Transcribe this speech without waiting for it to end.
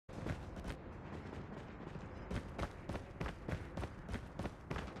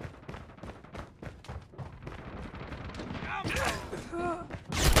Contact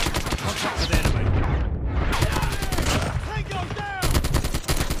with enemy. Tango down!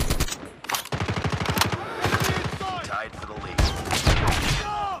 Tied for the lead.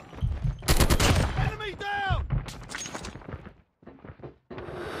 Stop! Enemy down!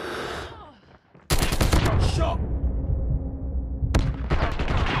 Shot!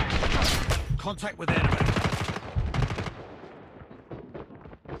 Contact with enemy.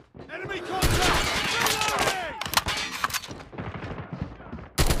 Enemy contact! Reloading!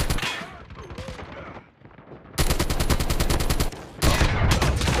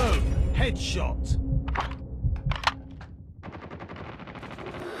 Boom! Headshot!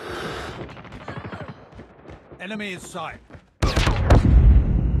 Enemy in sight.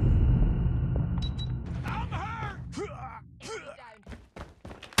 I'm hurt!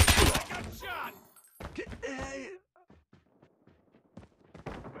 I got shot!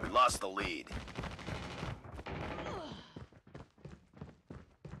 We lost the lead.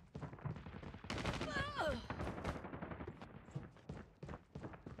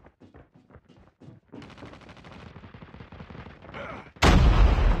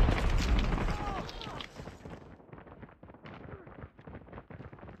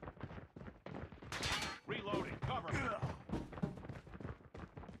 Reloading, cover me.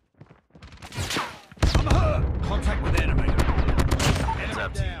 I'm hurt! Contact with enemy. Heads Enemy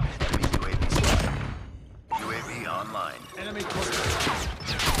up, team. down. Enemy UAV spotted. UAV online. Enemy contact.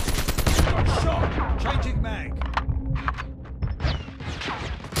 Shot! Changing mag.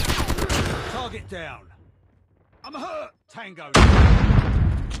 Target down. I'm hurt! Tango.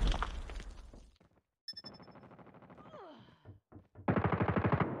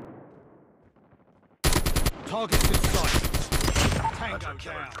 Target's in sight. Tango Hunter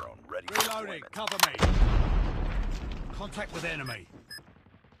killer down. drone ready for Reloading. deployment. Cover me. Contact with enemy.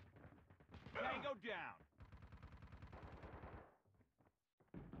 Tango down.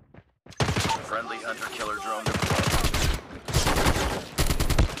 Friendly hunter killer drone deployed.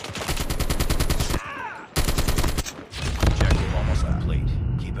 Objective almost complete.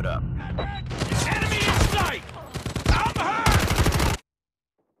 Keep it up. Enemy in sight! I'm hurt!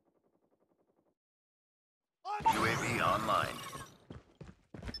 UAV online.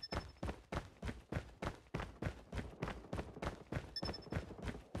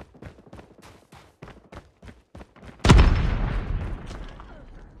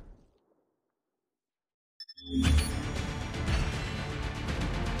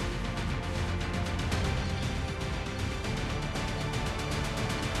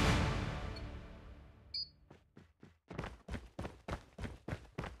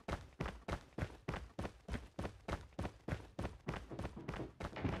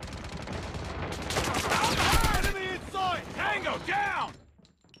 Enemy in sight! Tango down!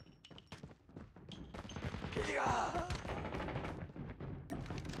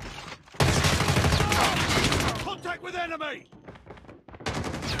 Contact with enemy!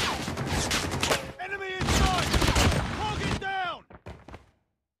 Enemy in sight! Target down!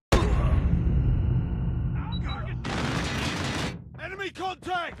 Enemy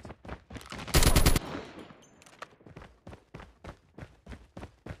contact!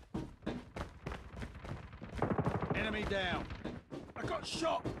 Enemy down. I got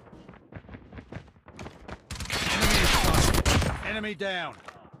shot. Enemy in sight. Enemy down.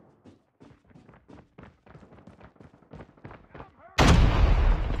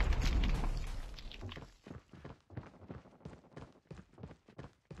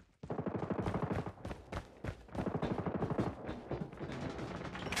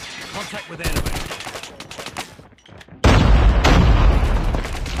 Contact with enemy.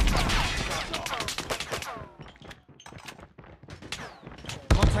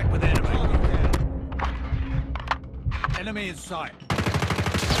 Contact with enemy. Enemy in sight.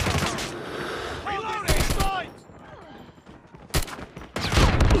 Reloading in sight!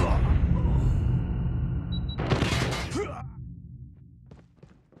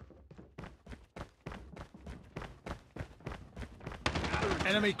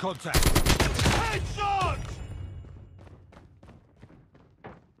 Enemy contact. Headshot!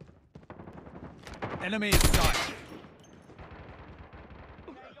 Enemy in sight.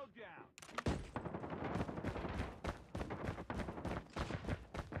 Tango down.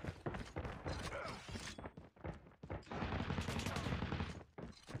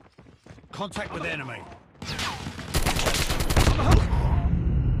 Contact with enemy.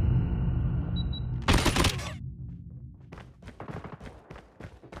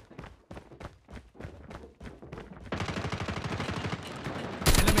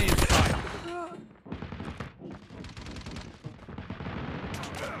 Enemy in sight.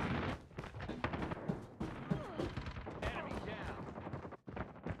 Enemy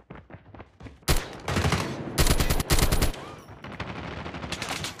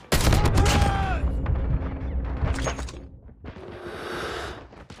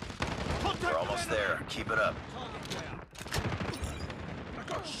Keep it up. Target down. I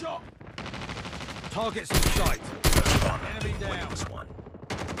got shot. Targets in sight. Enemy Win down. this one.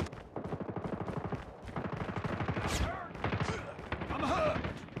 I'm hurt.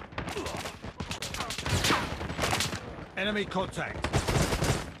 Enemy contact.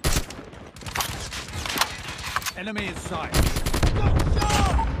 Enemy in sight. Got shot.